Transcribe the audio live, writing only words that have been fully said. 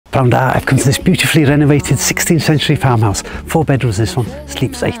Found out I've come to this beautifully renovated 16th century farmhouse. 4 bedrooms this one,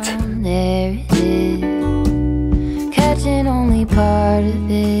 sleeps 8. There it is, catching only part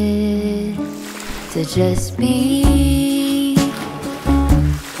of it, to just be,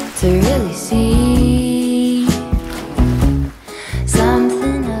 to really see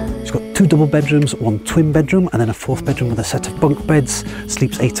something other. It's got 2 double bedrooms, 1 twin bedroom, and then a 4th bedroom with a set of bunk beds.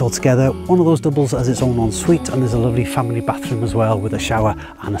 Sleeps 8 altogether. One of those doubles has its own ensuite, and there's a lovely family bathroom as well with a shower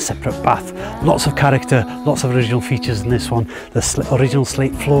and a separate bath. Lots of character, lots of original features in this one. The original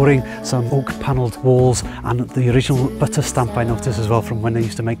slate flooring, some oak panelled walls, and the original butter stamp I noticed as well from when they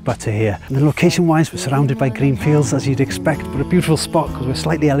used to make butter here. And then location wise, we're surrounded by green fields as you'd expect, but a beautiful spot because we're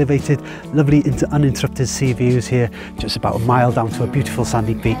slightly elevated. Lovely uninterrupted sea views here, just about a mile down to a beautiful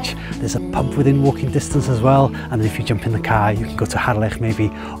sandy beach. There's a pub within walking distance as well, and then if you jump in the car you can go to Harlech maybe,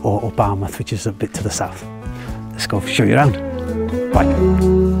 or Barmouth, which is a bit to the south. Let's go show you around. Bye.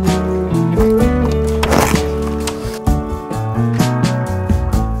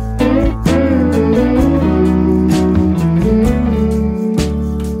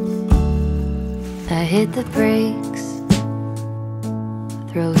 I hit the brakes,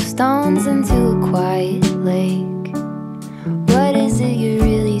 throw stones into a quiet lake. What is it you're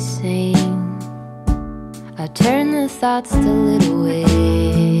really saying? I turn the thoughts to little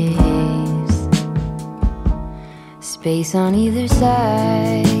waves, space on either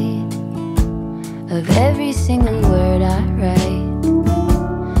side of every single word I write.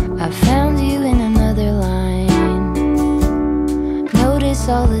 I found you in another line. Notice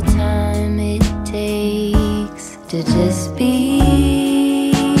all the time it takes to just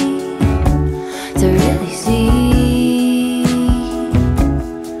be, to really see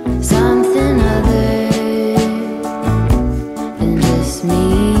something other than just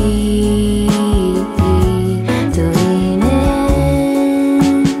me. To lean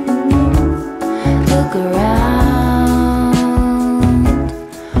in, look around,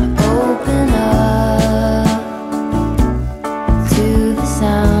 open up to the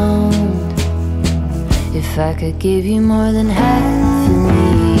sound. If I could give you more than half of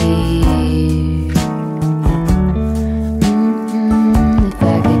me, if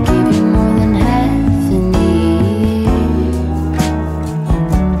I could give you more than half of me.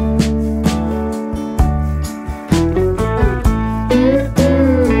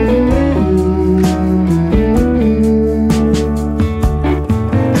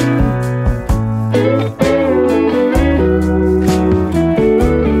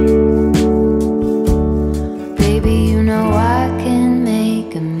 Baby, you know I can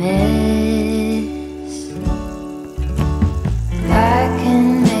make a mess, I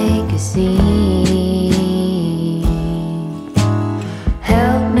can make a scene.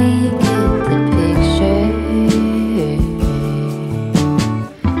 Help me get the picture,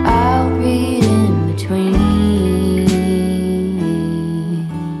 I'll read in between.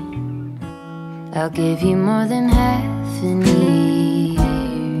 I'll give you more than half of me.